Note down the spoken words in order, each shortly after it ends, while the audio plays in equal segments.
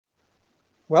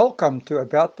Welcome to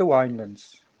About the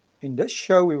Winelands. In this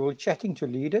show, we will be chatting to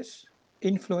leaders,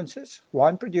 influencers,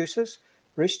 wine producers,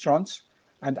 restaurants,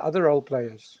 and other role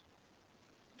players.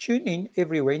 Tune in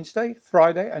every Wednesday,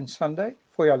 Friday, and Sunday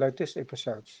for your latest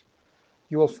episodes.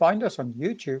 You will find us on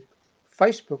YouTube,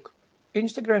 Facebook,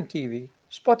 Instagram TV,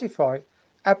 Spotify,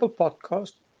 Apple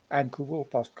Podcast, and Google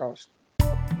Podcast.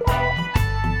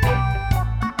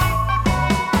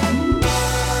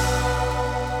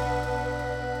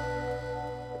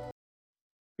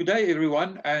 Good day,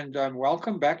 everyone, and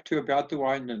welcome back to About the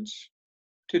Winelands.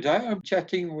 Today I'm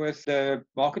chatting with the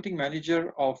marketing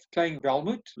manager of Klein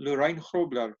Velmoed, Lorraine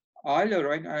Grobler. Hi,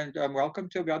 Lorraine, and welcome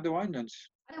to About the Winelands.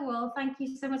 Oh, well, thank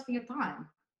you so much for your time.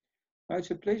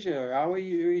 It's a pleasure. How are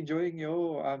you enjoying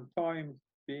your time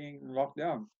being locked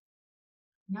down?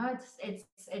 No,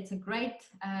 it's a great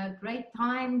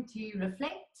time to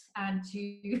reflect and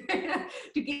to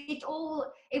to get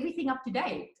everything up to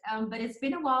date. But it's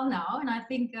been a while now, and I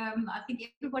think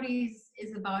everybody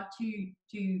is about to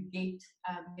get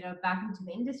back into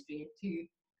the industry to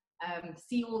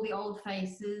see all the old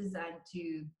faces and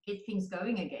to get things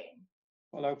going again.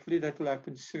 Well, hopefully that will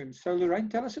happen soon. So, Lorraine,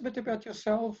 tell us a bit about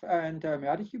yourself and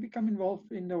how did you become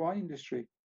involved in the wine industry?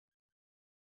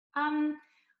 Um,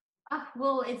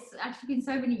 well, it's actually been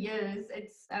so many years.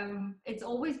 It's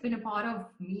always been a part of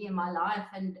me and my life,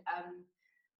 and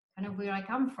kind of where I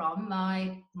come from.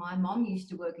 My mom used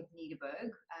to work at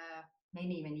Nederberg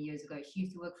many years ago. She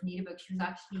used to work for Nederberg. She was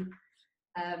actually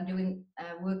doing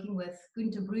working with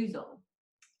Günter Brusel,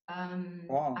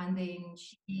 Wow. and then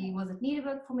she was at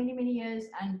Nederberg for many years.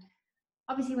 And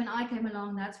obviously, when I came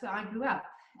along, that's where I grew up,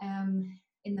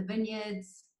 in the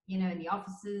vineyards, in the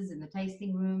offices, in the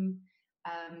tasting room,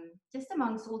 just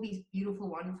amongst all these beautiful,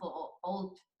 wonderful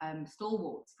old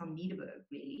stalwarts from Nederberg,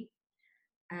 really.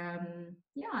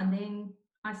 Yeah, and then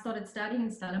I started studying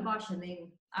in Stellenbosch, and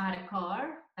then I had a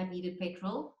car. I needed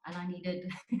petrol, and I needed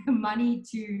money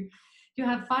to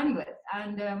have fun with.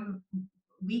 And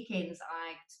weekends,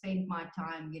 I spent my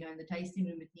time, in the tasting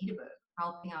room at Nederberg,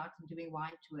 helping out and doing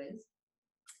wine tours.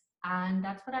 And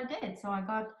that's what I did. So I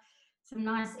got some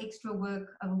nice extra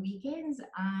work over weekends,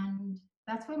 and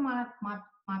that's where my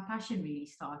passion really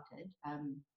started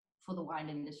for the wine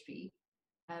industry.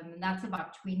 And that's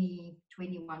about 20,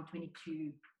 21,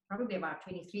 22, probably about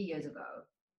 23 years ago.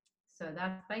 So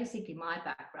that's basically my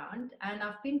background. And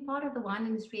I've been part of the wine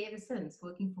industry ever since,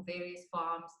 working for various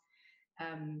farms,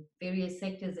 various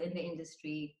sectors in the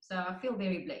industry. So I feel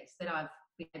very blessed that I've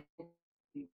been able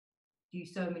to do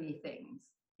so many things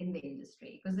in the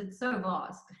industry because it's so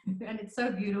vast and it's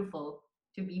so beautiful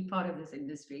to be part of this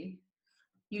industry.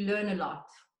 You learn a lot.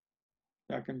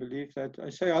 I can believe that. I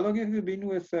say, how long have you been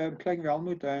with Klein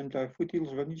Velmoed and Foothills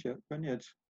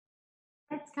Vineyards?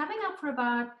 It's coming up for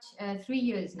about 3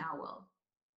 years now, Will.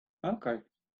 Okay,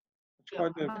 it's Yeah,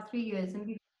 quite a about 3 years.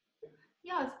 And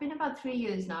yeah, it's been about 3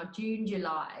 years now, June,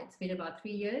 July. It's been about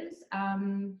 3 years.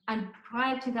 And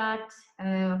prior to that,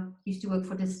 used to work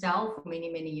for Distel for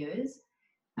many years.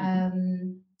 mhm.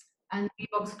 Um, and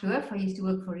Reeboks Kloof, I used to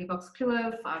work for Reeboks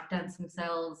Kloof. I've done some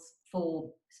sales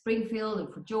for Springfield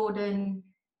and for Jordan.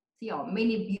 So yeah,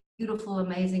 many beautiful,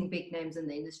 amazing big names in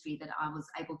the industry that I was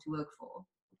able to work for.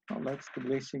 Well, that's the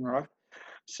blessing, right?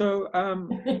 So,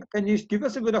 can you give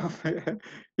us a bit of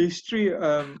history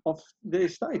of the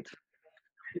estate?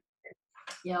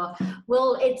 Yeah,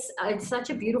 well, it's such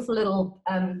a beautiful little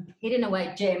hidden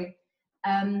away gem.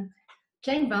 Um,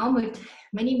 Jane Valmont,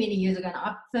 many years ago, and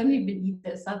I firmly believe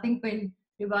this. I think when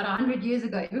about 100 years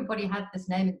ago, everybody had this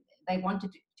name. They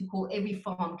wanted to call every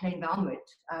farm Klein Valmont.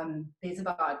 There's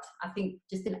about, I think,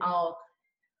 just in our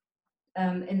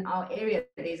area,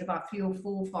 there's about 3 or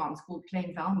 4 farms called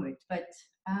Klein Valmont. But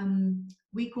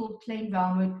we called Klein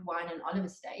Valmont Wine and Olive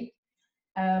Estate.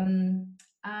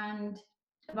 And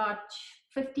about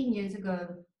 15 years ago,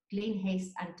 Glenn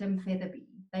Hess and Tim Featherby,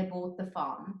 they bought the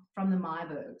farm from the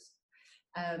Meyerbergs.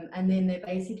 And then they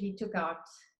basically took out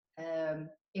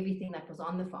everything that was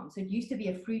on the farm. So it used to be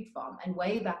a fruit farm, and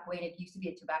way back when it used to be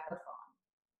a tobacco farm.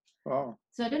 Wow.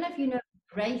 So I don't know if you know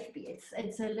Wraithby.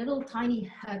 It's a little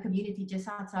tiny community just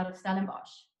outside of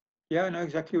Stellenbosch. Yeah, I know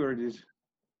exactly where it is.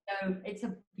 So it's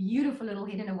a beautiful little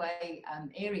hidden away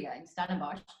area in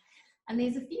Stellenbosch. And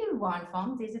there's a few wine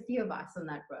farms. There's a few of us on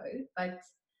that road. But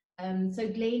so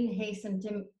Glenn, Hess, and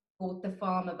Tim bought the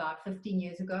farm about 15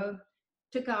 years ago,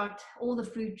 took out all the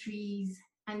fruit trees,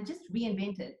 and just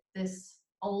reinvented this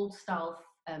old style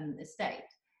estate.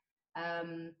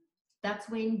 Um, that's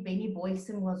when Benny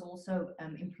Boyson was also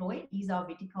employed. He's our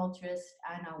viticulturist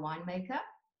and our winemaker.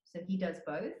 So he does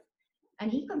both.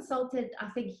 And he consulted, I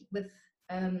think, with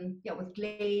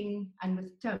Glenn and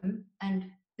with Tim,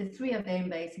 and three of them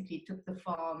basically took the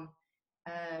farm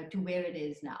to where it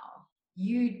is now.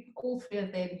 All three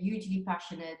of them hugely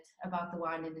passionate about the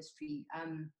wine industry.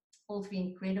 All three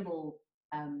incredible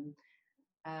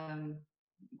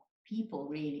people,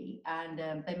 really, and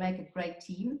they make a great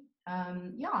team.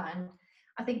 And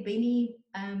I think Benny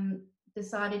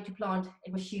decided to plant,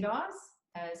 it was Shiraz,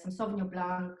 some Sauvignon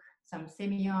Blanc, some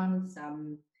Semillon,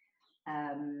 some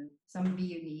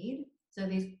Viognier. So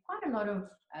there's quite a lot of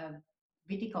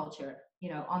viticulture,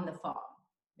 on the farm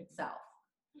itself.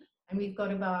 And we've got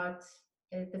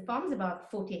the farm's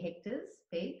about 40 hectares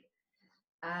big,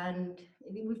 and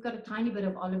we've got a tiny bit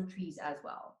of olive trees as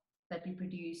well that we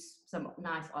produce some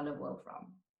nice olive oil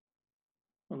from.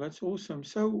 Well, that's awesome.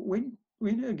 So when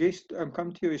a guest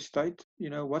come to your estate,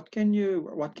 what can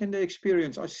they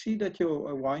experience? I see that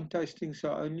your wine tastings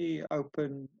are only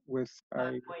open with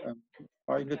by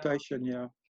invitation. Yeah.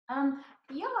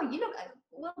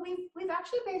 Well, we've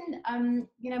actually been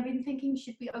thinking,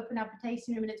 should we open up a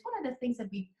tasting room? And it's one of the things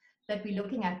that we're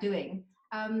looking at doing.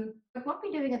 But what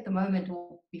we're doing at the moment,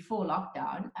 or before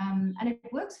lockdown, and it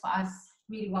works for us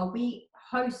really well. We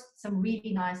host some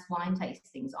really nice wine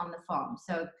tastings on the farm.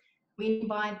 So we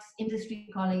invite industry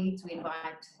colleagues, we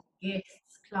invite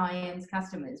guests, clients,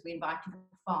 customers. We invite to the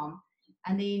farm,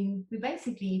 and then we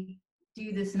basically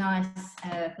do this nice,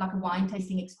 like a wine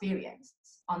tasting experience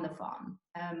on the farm.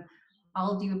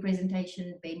 I'll do a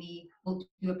presentation. Benny will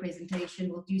do a presentation.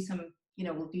 We'll do some,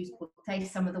 we'll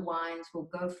taste some of the wines. We'll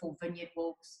go for vineyard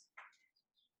walks.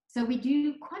 So we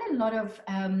do quite a lot of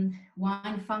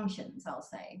wine functions, I'll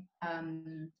say.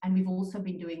 And we've also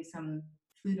been doing some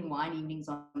food and wine evenings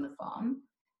on the farm.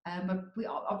 But we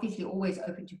are obviously always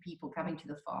open to people coming to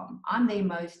the farm. I'm there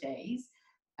most days.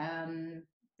 The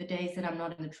days that I'm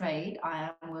not in the trade, I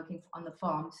am working on the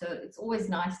farm. So it's always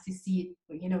nice to see,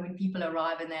 when people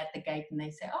arrive and they're at the gate and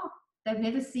they say, oh, they've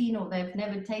never seen or they've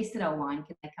never tasted our wine,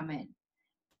 can they come in?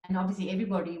 And obviously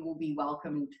everybody will be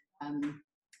welcomed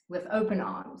with open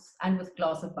arms and with a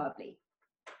glass of bubbly.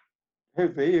 Oh,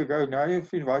 there you go. Now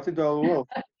you've invited the whole world.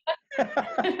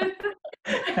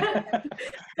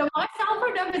 So my cell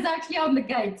phone number is actually on the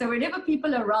gate. So whenever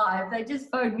people arrive, they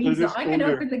just phone me, so I can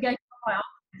open the gate for my office.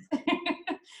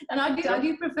 And I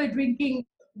do prefer drinking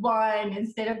wine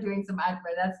instead of doing some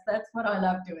advert. That's what I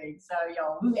love doing. So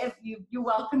you're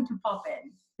welcome to pop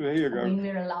in. There you go. When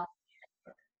we're allowed.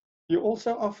 You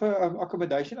also offer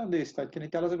accommodation on the estate. Can you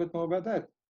tell us a bit more about that?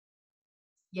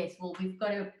 Yes, well, we've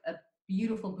got a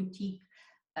beautiful boutique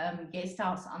guest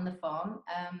house on the farm.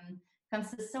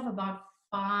 Consists of about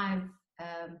 5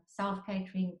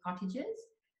 self-catering cottages,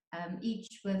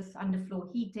 each with underfloor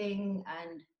heating,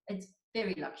 and it's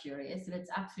very luxurious and it's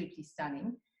absolutely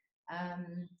stunning.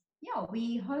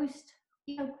 We host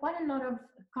quite a lot of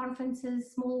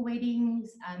conferences, small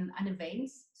weddings, and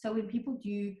events. So when people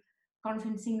do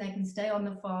conferencing, they can stay on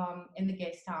the farm in the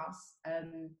guest house.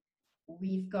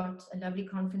 We've got a lovely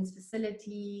conference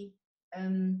facility,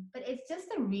 but it's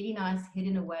just a really nice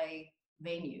hidden away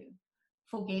venue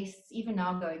for guests, even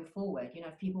now going forward.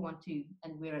 If people want to,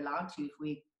 and we're allowed to, if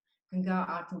we can go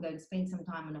out and go and spend some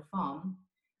time on a farm,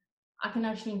 I can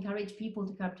actually encourage people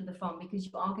to come to the farm, because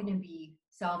you are going to be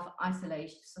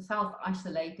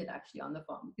self-isolated actually on the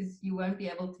farm, because you won't be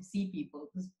able to see people,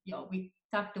 because we're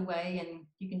tucked away and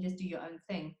you can just do your own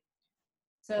thing.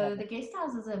 So the guest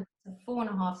house is a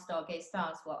 4.5-star guest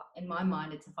house. Well, in my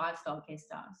mind, it's a 5-star guest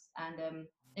house, and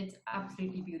it's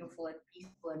absolutely beautiful and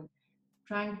peaceful and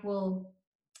tranquil.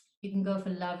 You can go for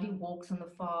lovely walks on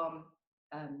the farm,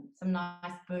 some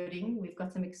nice birding. We've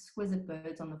got some exquisite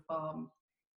birds on the farm.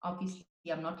 Obviously,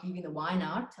 I'm not leaving the wine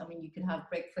out. I mean, you can have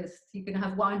breakfast. You can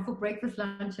have wine for breakfast,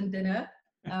 lunch, and dinner.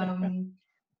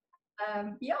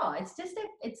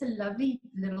 It's a lovely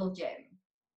little gem,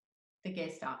 the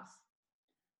guest house.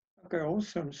 Okay,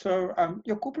 awesome. So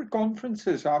your corporate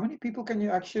conferences, how many people can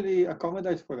you actually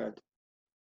accommodate for that?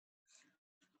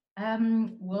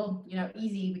 Well,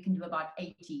 easy, we can do about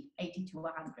 80 to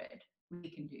 100.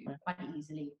 We can do quite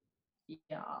easily.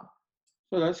 Yeah.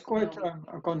 So that's quite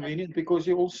convenient, because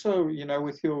you also,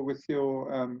 with your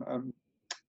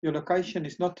location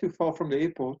is not too far from the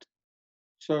airport.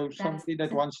 So somebody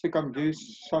that wants to come do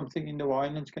something in the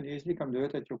winelands can easily come do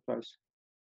it at your place.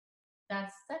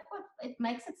 That's what it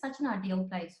makes it such an ideal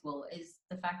place, Will, is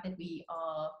the fact that we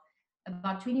are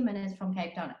about 20 minutes from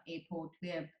Cape Town Airport.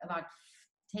 We're about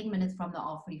 10 minutes from the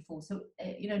R44. So,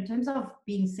 in terms of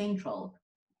being central,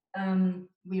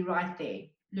 we're right there,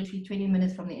 literally 20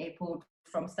 minutes from the airport,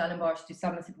 from Stellenbosch to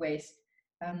Somerset West.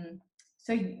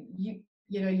 So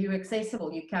you're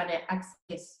accessible. You can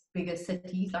access bigger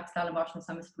cities like Stellenbosch and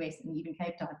Somerset West and even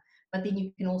Cape Town. But then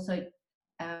you can also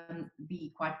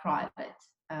be quite private,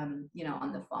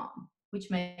 on the farm, which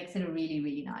makes it a really,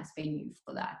 really nice venue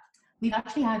for that. We've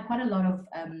actually had quite a lot of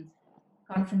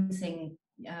conferencing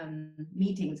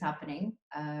meetings happening.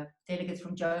 Delegates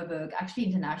from Joburg, actually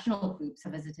international groups,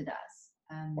 have visited us.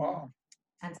 Wow.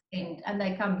 And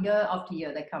they come year after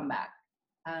year, they come back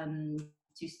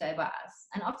to stay by us.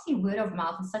 And obviously word of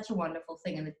mouth is such a wonderful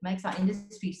thing, and it makes our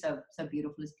industry so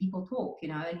beautiful as people talk,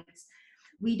 and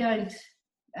we don't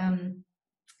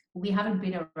we haven't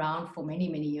been around for many,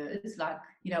 many years, like,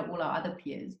 all our other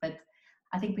peers. But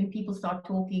I think when people start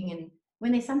talking, and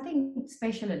when there's something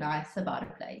special and nice about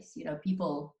a place,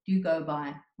 people do go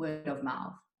by word of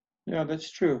mouth. Yeah, that's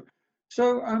true.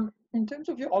 So, in terms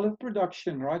of your olive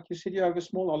production, right? You said you have a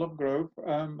small olive grove.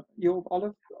 Your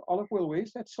olive oil, where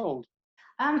is that sold?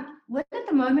 Well, at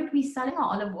the moment, we're selling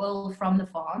our olive oil from the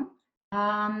farm.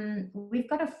 We've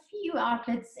got a few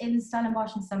outlets in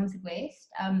Stellenbosch and Somerset West.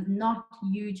 Not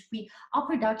huge. Our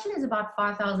production is about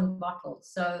 5,000 bottles.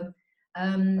 So,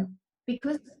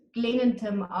 because Glenn and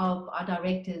Tim are our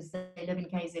directors, they live in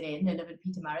KZN, they live in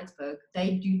Pietermaritzburg,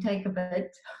 they do take a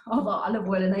bit of our olive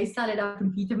oil and they sell it up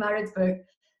in Pietermaritzburg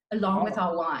along with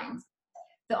our wines.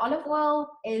 The olive oil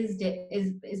is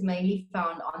mainly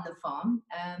found on the farm.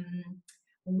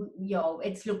 We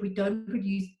don't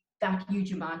produce that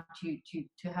huge amount to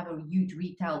have a huge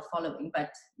retail following,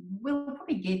 but we'll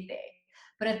probably get there.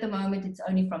 But at the moment, it's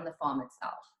only from the farm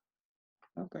itself.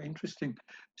 Okay, interesting.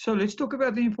 So let's talk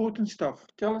about the important stuff.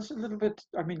 Tell us a little bit.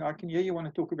 I mean, I can hear you want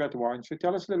to talk about the wine, so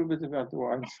tell us a little bit about the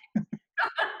wines.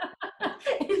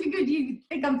 It's good you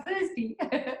think I'm thirsty.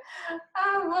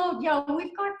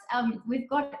 We've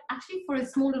got actually, for a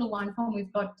small little wine farm,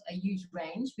 we've got a huge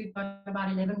range. We've got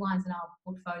about 11 wines in our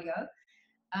portfolio.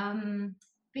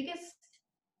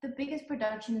 The biggest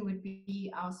production would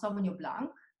be our Sauvignon Blanc,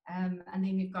 and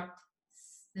then we've got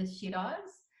the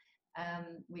Shiraz.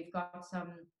 We've got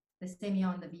the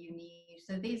Semillon, the Viognier.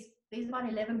 So there's about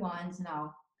 11 wines in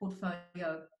our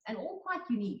portfolio, and all quite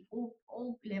unique.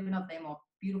 All 11 of them are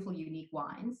beautiful, unique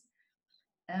wines.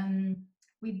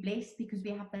 We're blessed because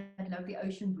we have that lovely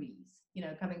ocean breeze,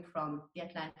 coming from the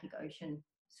Atlantic Ocean,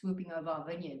 swooping over our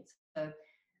vineyards. So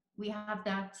we have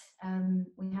that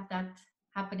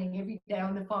happening every day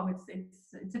on the farm.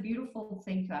 It's a beautiful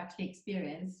thing to actually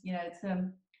experience. It's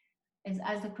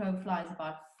as the crow flies,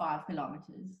 about 5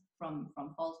 kilometers from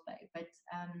False Bay. But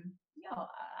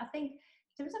I think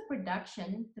in terms of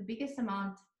production, the biggest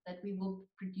amount that we will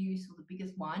produce, or the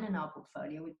biggest wine in our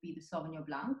portfolio, would be the Sauvignon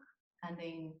Blanc, and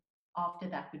then after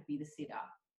that would be the Syrah.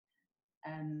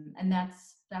 And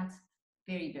that's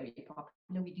very, very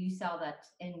popular. We do sell that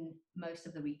in most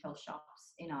of the retail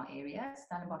shops in our area,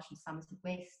 Stellenbosch and Somerset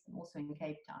West, and also in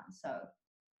Cape Town. So,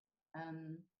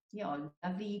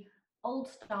 lovely old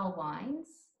style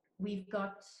wines. We've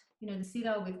got, the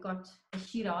Syrah, we've got the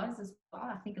Shiraz as well.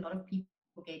 I think a lot of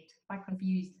people get quite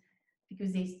confused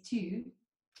because there's two,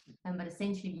 but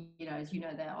essentially, as you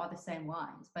know, they are the same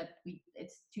wines, but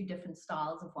it's two different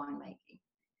styles of winemaking.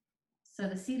 So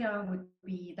the Syrah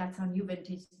that's our new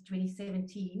vintage,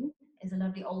 2017, is a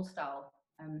lovely old style,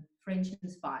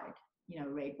 French-inspired,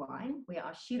 red wine, where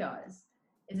our Shiraz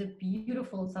is a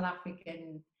beautiful South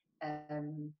African,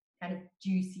 kind of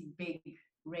juicy, big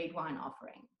red wine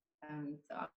offering.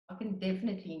 So I can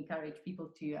definitely encourage people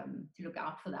to look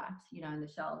out for that, in the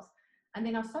shelves. And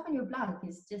then our Sauvignon Blanc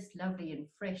is just lovely and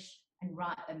fresh and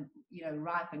ripe,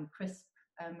 ripe and crisp,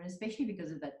 and especially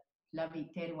because of that lovely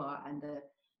terroir and the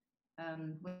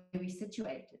where we're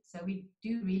situated. So we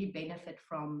do really benefit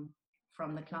from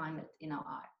the climate in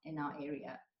our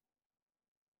area.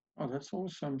 Oh, that's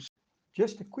awesome.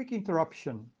 Just a quick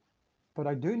interruption, but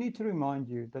I do need to remind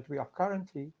you that we are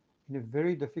currently in a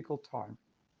very difficult time.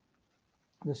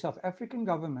 The South African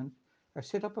government has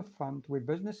set up a fund where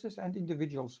businesses and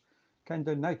individuals can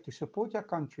donate to support our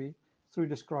country through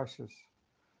this crisis.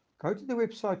 Go to the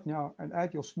website now and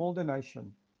add your small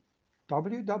donation.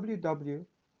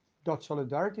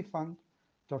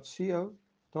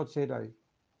 www.solidarityfund.co.za.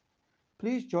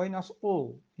 Please join us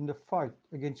all in the fight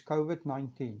against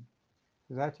COVID-19.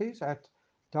 That is at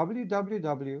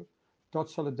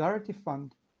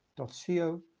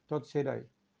www.solidarityfund.co.za.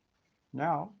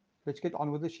 Now, let's get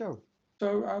on with the show.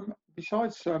 So,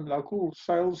 besides local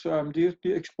sales, do you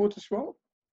export as well?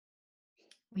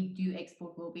 We do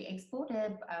export. Well, we export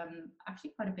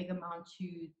actually quite a big amount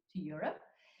to Europe.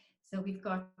 So we've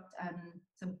got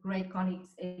some great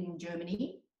colleagues in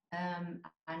Germany, and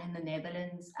in the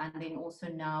Netherlands, and then also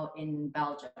now in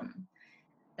Belgium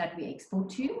that we export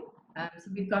to. So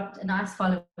we've got a nice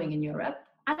following in Europe,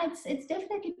 and it's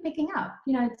definitely picking up.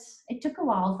 It took a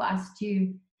while for us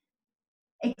to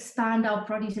expand our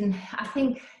produce. And I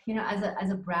think,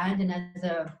 as a brand and as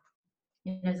a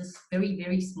very,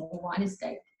 very small wine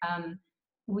estate,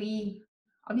 we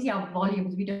obviously our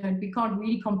volumes, we can't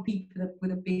really compete with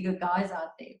the bigger guys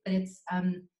out there, but it's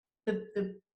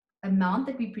the amount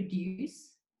that we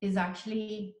produce is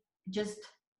actually just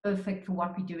perfect for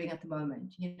what we're doing at the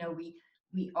moment.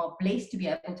 We are blessed to be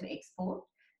able to export,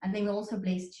 and then we're also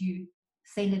blessed to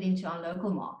send it into our local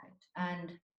market.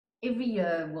 And every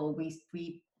year, well,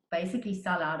 we basically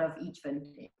sell out of each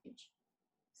vintage.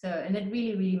 So, and it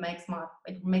really, really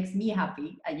makes me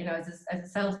happy. As a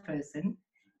salesperson,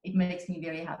 it makes me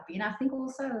very happy. And I think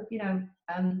also,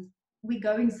 we're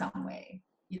going somewhere.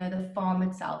 The farm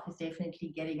itself is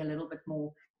definitely getting a little bit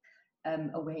more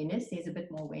awareness. There's a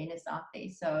bit more awareness out there.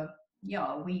 So,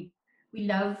 yeah, we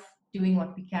love doing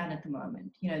what we can at the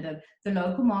moment. The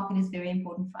local market is very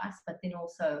important for us, but then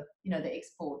also, the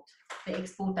export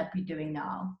that we're doing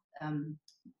now,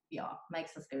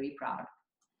 makes us very proud.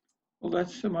 Well,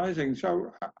 that's amazing.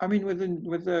 So, I mean, with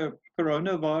the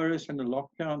coronavirus and the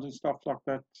lockdowns and stuff like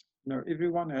that,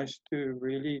 everyone has to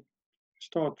really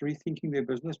start rethinking their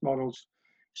business models.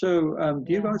 So,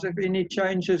 do you Yeah. guys have any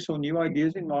changes or new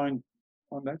ideas in mind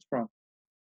on that front?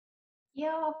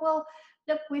 Yeah, well,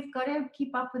 look, we've got to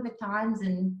keep up with the times,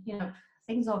 and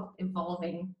things are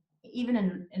evolving, even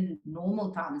in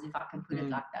normal times, if I can put it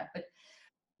Mm. like that. But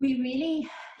we really,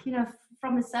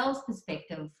 from a sales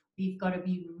perspective, we've got to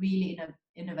be really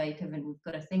innovative, and we've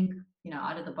got to think,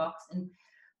 out of the box. And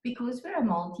because we're a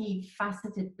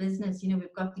multifaceted business,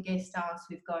 we've got the guest house,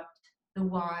 we've got the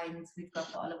wines, we've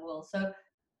got the olive oil. So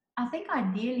I think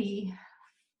ideally,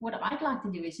 what I'd like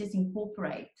to do is just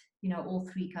incorporate, all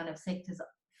three kind of sectors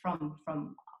from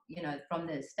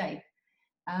the estate.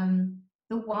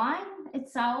 The wine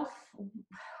itself,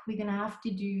 we're going to have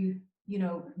to do,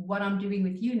 what I'm doing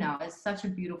with you now is such a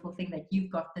beautiful thing, that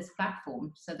you've got this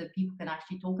platform so that people can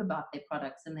actually talk about their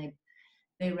products and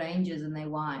their ranges and their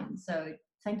wines. So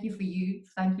thank you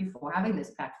for having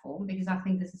this platform, because I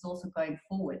think this is also going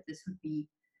forward. This would be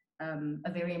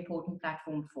a very important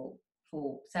platform for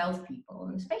salespeople,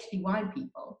 and especially wine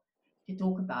people, to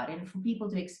talk about it, and for people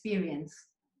to experience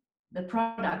the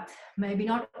product, maybe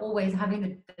not always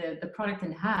having the product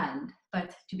in hand,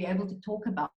 but to be able to talk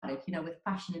about it, with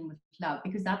passion and with love,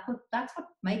 because that's what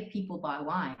make people buy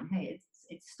wine. Hey,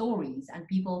 it's stories, and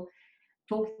people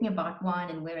talking about wine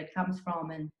and where it comes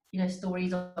from, and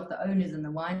stories of the owners and the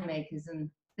winemakers, and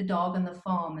the dog on the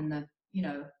farm, and the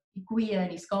Ikuya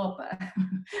and Iskapa.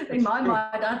 In That's my true.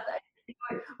 mind,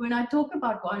 when I talk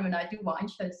about wine, when I do wine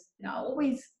shows, I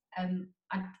always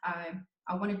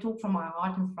I want to talk from my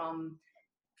heart and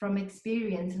from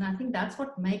experience, and I think that's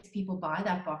what makes people buy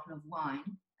that bottle of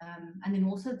wine, and then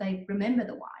also they remember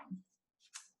the wine.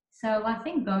 So I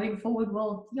think going forward,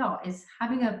 is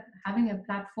having a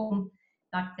platform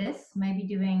like this, maybe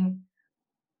doing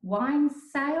wine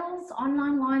sales,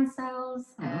 online wine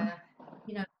sales, Hmm.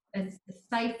 it's a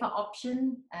safer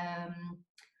option.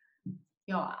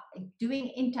 Yeah, doing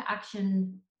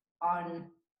interaction on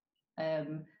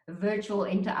virtual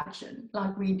interaction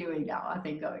like we're doing now, I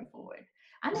think, going forward.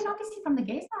 And then obviously from the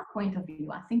guest house point of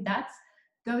view, I think that's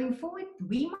going forward,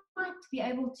 we might be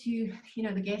able to,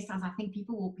 the guest house, I think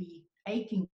people will be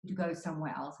aching to go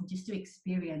somewhere else and just to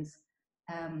experience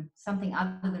something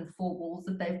other than four walls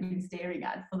that they've been staring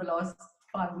at for the last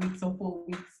 5 weeks or 4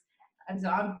 weeks. And so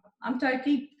I'm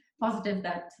totally positive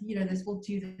that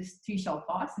this too shall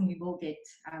pass, and we will get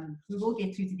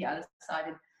through to the other side.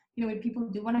 And when people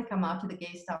do want to come out to the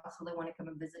guest house, or they want to come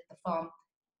and visit the farm,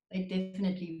 they're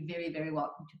definitely very, very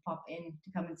welcome to pop in,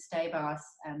 to come and stay by us.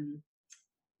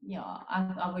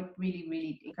 I would really,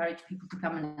 really encourage people to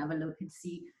come and have a look and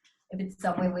see if it's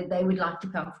somewhere where they would like to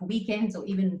come for weekends, or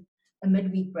even a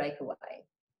midweek breakaway.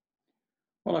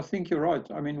 Well, I think you're right.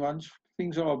 I mean, once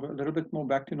things are a little bit more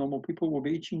back to normal, people will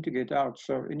be itching to get out.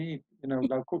 So any,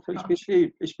 local,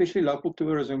 especially local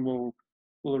tourism will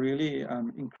really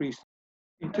increase.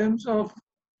 In terms of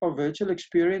virtual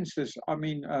experiences, I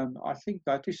mean, I think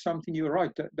that is something, you're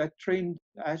right. That trend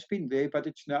has been there, but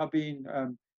it's now been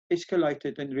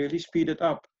escalated and really speeded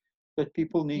up. That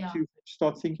people need Yeah. to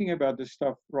start thinking about this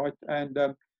stuff, right? And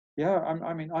yeah,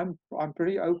 I mean, I'm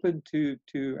pretty open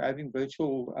to having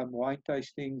virtual wine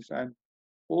tastings and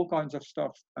all kinds of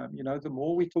stuff. The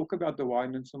more we talk about the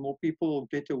wine, and the more people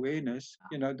get awareness,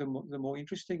 the more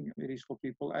interesting it is for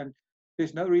people. And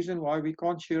there's no reason why we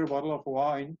can't share a bottle of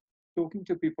wine, talking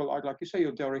to people. I'd like to say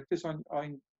your directors are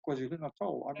in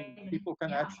KwaZulu-Natal. I mean, people can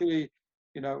Yeah. actually,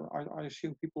 I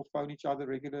assume people phone each other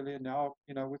regularly now,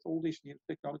 with all these new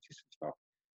technologies and stuff.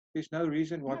 There's no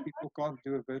reason why Yeah. people can't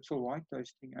do a virtual wine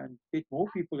tasting and get more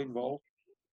people involved.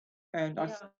 And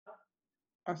Yeah.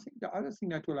 I think the other thing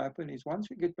that will happen is once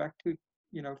we get back to,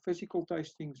 physical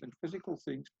tastings and physical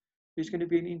things, there's going to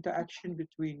be an interaction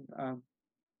between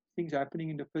things happening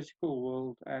in the physical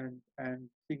world and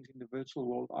things in the virtual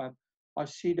world. I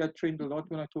see that trend a lot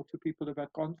when I talk to people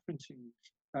about conferencing,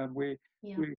 where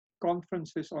Yeah. where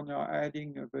conferences are now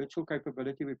adding a virtual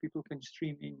capability where people can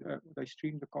stream in, they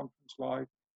stream the conference live,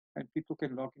 and people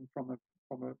can log in from a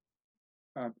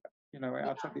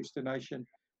outside Yeah. destination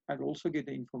and also get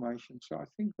the information. So I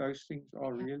think those things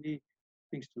are Yeah. really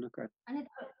things to look at. And it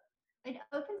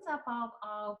opens up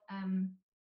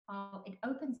it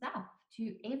opens up to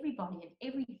everybody and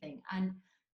everything. And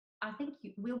I think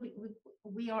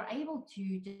we are able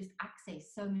to just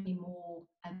access so many more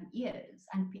ears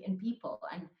and people.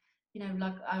 And,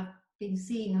 like I've been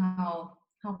seeing how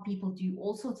people do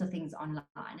all sorts of things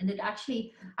online. And it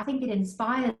actually, I think it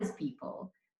inspires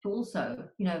people to also,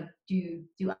 do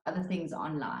other things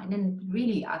online. And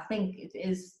really, I think it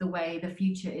is the way the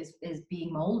future is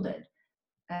being molded,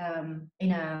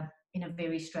 in a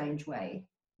very strange way.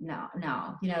 Now,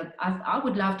 I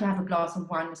would love to have a glass of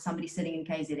wine with somebody sitting in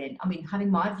KZN. I mean, having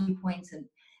my viewpoints and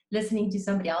listening to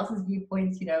somebody else's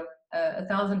viewpoints,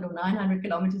 1,000 or 900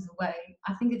 kilometers away.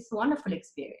 I think it's a wonderful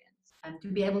experience, and to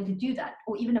be able to do that,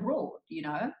 or even abroad.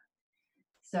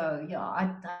 So yeah,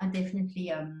 I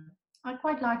definitely I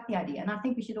quite like the idea, and I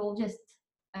think we should all just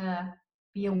uh,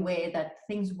 be aware that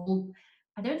things will.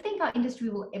 I don't think our industry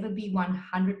will ever be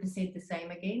 100% the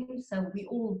same again. So we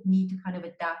all need to kind of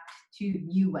adapt to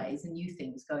new ways and new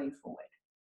things going forward.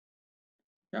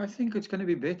 Yeah, I think it's going to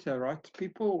be better, right?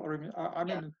 People, I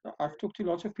Yeah. mean, I've talked to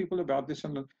lots of people about this,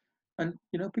 and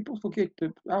people forget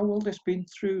that our world has been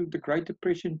through the Great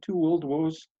Depression, two world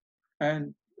wars,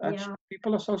 and actually Yeah.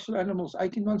 people are social animals.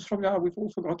 18 months from now, we've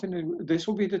all forgotten it. This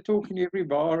will be the talk in every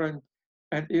bar and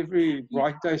every Yeah.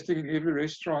 wine tasting in every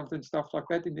restaurant and stuff like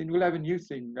that, and then we'll have a new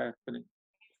thing happening,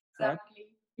 right? Exactly.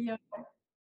 Yeah.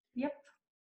 Yep.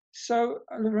 So,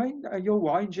 Lorraine, your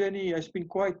wine journey has been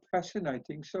quite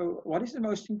fascinating. So, what is the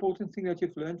most important thing that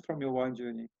you've learned from your wine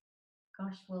journey?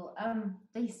 Gosh, well,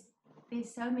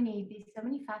 there's so many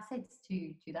facets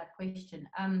to that question.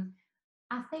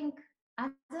 I think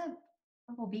as a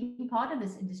well, being part of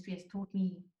this industry has taught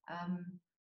me um,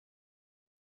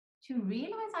 to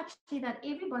realize actually that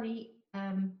everybody,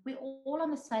 we're all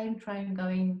on the same train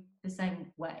going the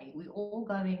same way. We're all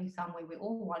going somewhere. We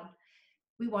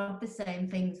want the same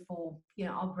things for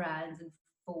our brands and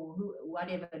for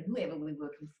whatever and whoever we're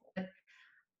working for. But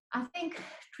I think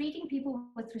treating people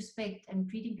with respect and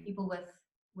treating people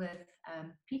with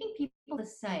treating people the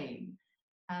same,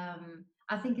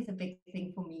 I think is a big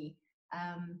thing for me.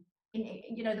 Um,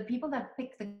 the people that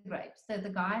pick the grapes, the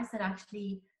guys that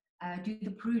actually do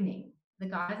the pruning, the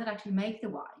guys that actually make the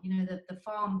wine, the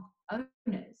farm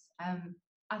owners.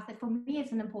 I think for me,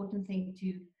 it's an important thing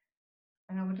to,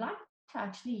 and I would like to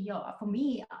actually, yeah, for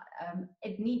me,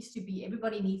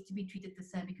 everybody needs to be treated the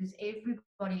same, because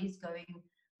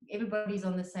everybody's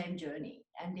on the same journey,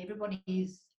 and everybody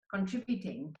is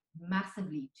contributing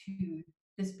massively to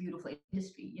this beautiful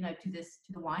industry, to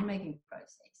the winemaking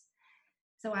process.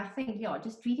 So I think, yeah,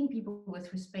 just treating people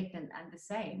with respect and the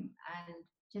same, and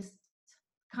just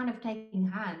kind of taking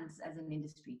hands as an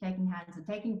industry, taking hands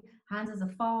as a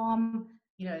farm,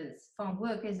 as farm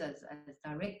workers, as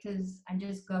directors, and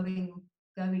just going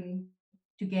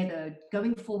together,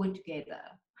 going forward together.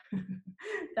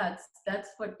 That's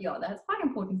what, yeah, that's quite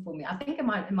important for me. I think in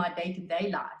my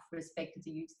day-to-day life, respect is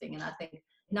a huge thing. And I think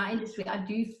in our industry, I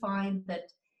do find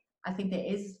that I think there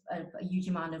is a huge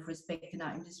amount of respect in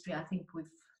our industry. I think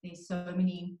there's so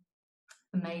many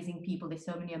amazing people, there's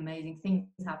so many amazing things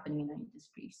happening in our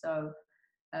industry. So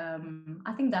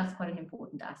I think that's quite an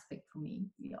important aspect for me.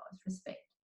 Yeah, it's respect.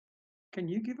 Can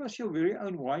you give us your very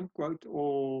own wine quote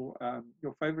or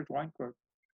your favorite wine quote?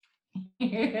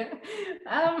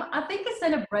 I think a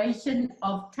celebration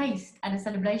of taste and a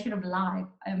celebration of life.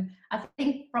 I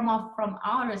think from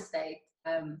our estate,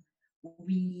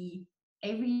 we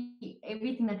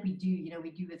everything that we do,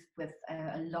 we do with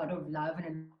a lot of love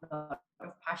and a lot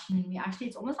of passion. And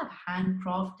it's almost like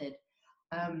handcrafted.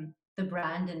 The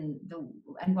brand and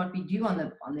what we do on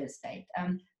the estate.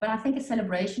 But I think a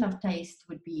celebration of taste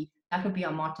would be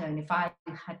our motto. And if I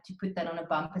had to put that on a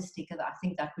bumper sticker, I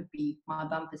think that would be my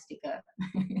bumper sticker.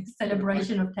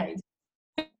 Celebration of taste.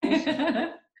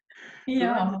 Awesome. Lorraine,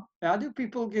 Yeah. how do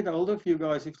people get hold of you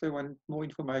guys if they want more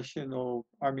information? Or,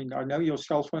 I mean, I know your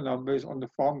cell phone number is on the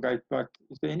farm gate, but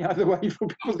is there any other way for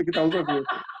people to get hold of you?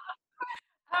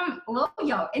 Well,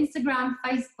 yeah, Instagram,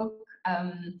 Facebook,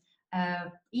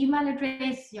 email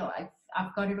address.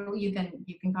 I've got it all. You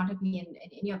can contact me in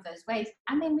any of those ways.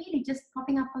 And then really just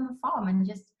popping up on the farm and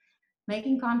just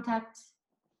making contact.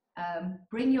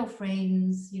 Bring your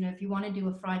friends. If you want to do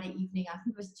a Friday evening, I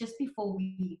think it was just before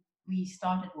we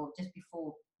started, or just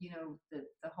before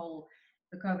the whole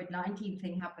the COVID-19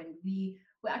 thing happened. We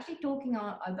were actually talking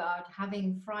about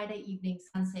having Friday evening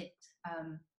sunset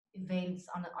events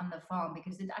on the farm,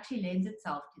 because it actually lends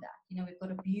itself to that. We've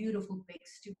got a beautiful big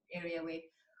stoop area where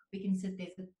we can sit.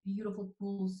 There's a beautiful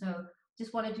pool, so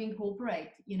just wanted to incorporate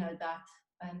that,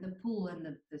 and the pool and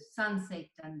the sunset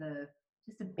and the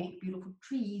just the big beautiful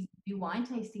trees. Do wine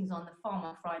tastings on the farm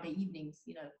on Friday evenings.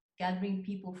 Gathering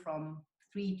people from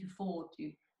 3 to 4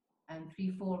 to and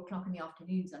 3, 4 o'clock in the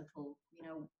afternoons until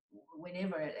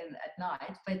whenever at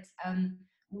night. But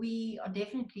we are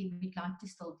definitely, we'd like to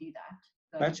still do that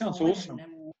That going sounds forward, awesome.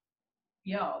 and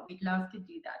yeah, we'd love to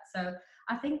do that. So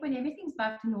I think when everything's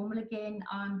back to normal again,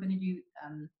 I'm going to do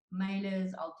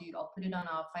mailers. I'll put it on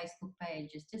our Facebook page.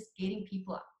 It's just getting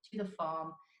people up to the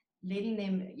farm, letting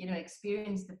them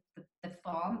experience the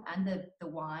farm and the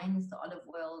wines, the olive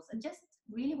oils, and just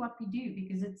really what we do,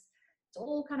 because it's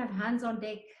all kind of hands on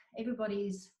deck.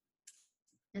 Everybody's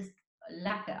just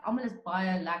lekker. Almal is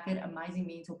baie lekker, amazing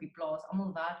mense op die plaas.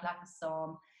 Almal werk lekker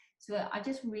saam. So I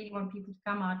just really want people to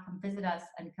come out, come visit us,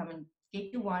 and come and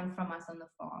get your wine from us on the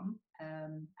farm,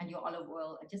 and your olive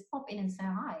oil, and just pop in and say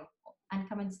hi, and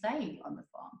come and stay on the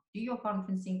farm. Do your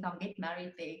conferencing, come get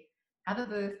married there, have a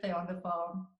birthday on the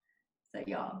farm. So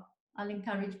yeah, I'll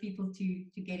encourage people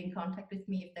to get in contact with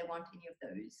me if they want any of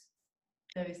those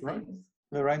Right. things.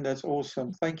 Lorraine, that's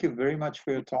awesome. Thank you very much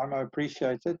for your time. I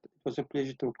appreciate it. It was a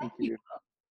pleasure talking Thank to you. you.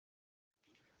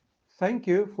 Thank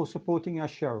you for supporting our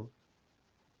show.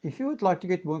 If you would like to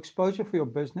get more exposure for your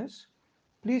business,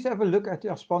 please have a look at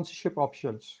our sponsorship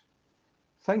options.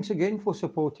 Thanks again for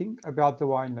supporting About the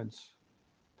Winelands.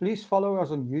 Please follow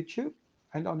us on YouTube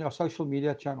and on our social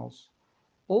media channels.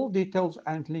 All details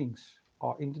and links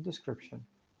are in the description.